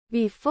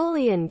Be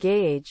fully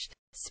engaged,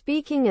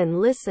 speaking and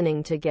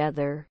listening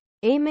together,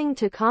 aiming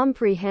to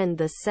comprehend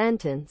the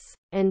sentence,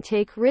 and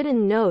take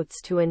written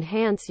notes to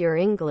enhance your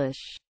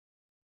English.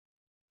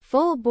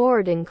 Full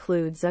board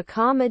includes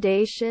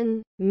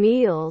accommodation,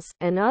 meals,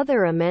 and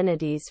other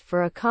amenities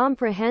for a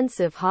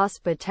comprehensive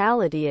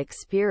hospitality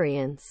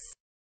experience.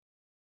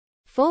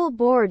 Full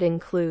board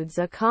includes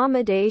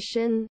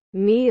accommodation,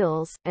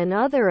 meals, and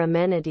other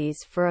amenities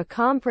for a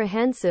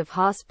comprehensive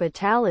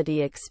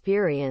hospitality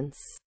experience.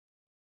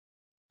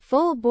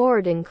 Full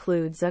board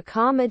includes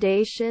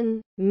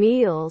accommodation,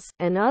 meals,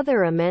 and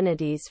other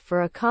amenities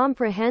for a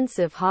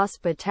comprehensive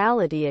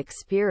hospitality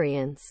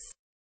experience.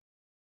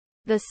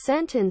 The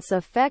sentence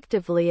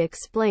effectively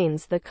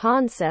explains the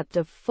concept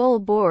of full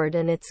board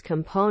and its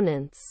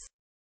components.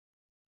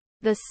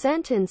 The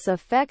sentence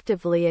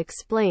effectively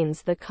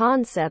explains the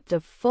concept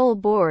of full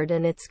board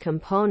and its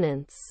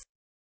components.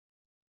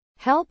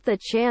 Help the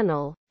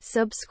channel,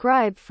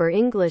 subscribe for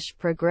English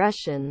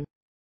progression.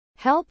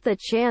 Help the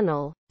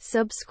channel,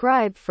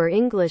 subscribe for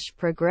English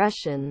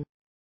progression.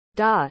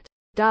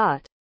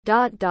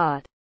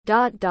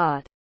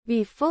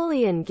 Be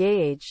fully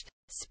engaged,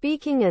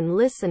 speaking and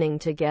listening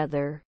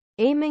together,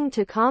 aiming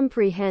to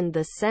comprehend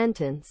the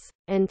sentence,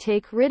 and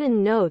take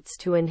written notes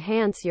to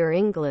enhance your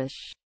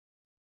English.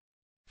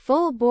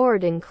 Full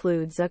board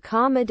includes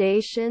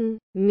accommodation,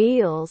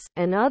 meals,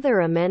 and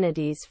other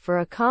amenities for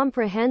a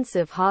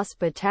comprehensive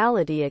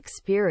hospitality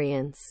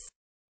experience.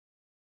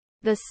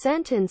 The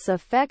sentence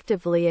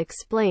effectively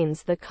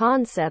explains the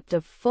concept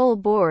of full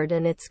board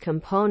and its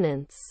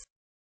components.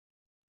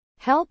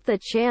 Help the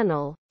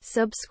channel,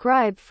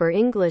 subscribe for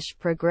English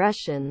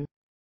progression.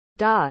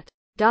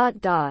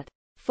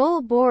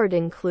 Full board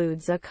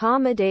includes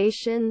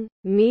accommodation,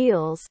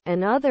 meals,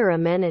 and other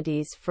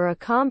amenities for a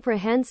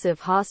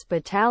comprehensive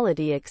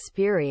hospitality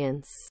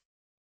experience.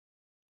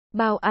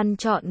 Bao ăn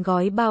trọn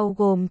gói bao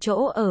gồm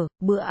chỗ ở,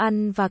 bữa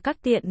ăn và các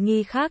tiện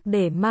nghi khác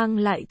để mang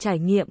lại trải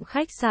nghiệm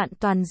khách sạn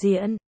toàn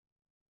diện.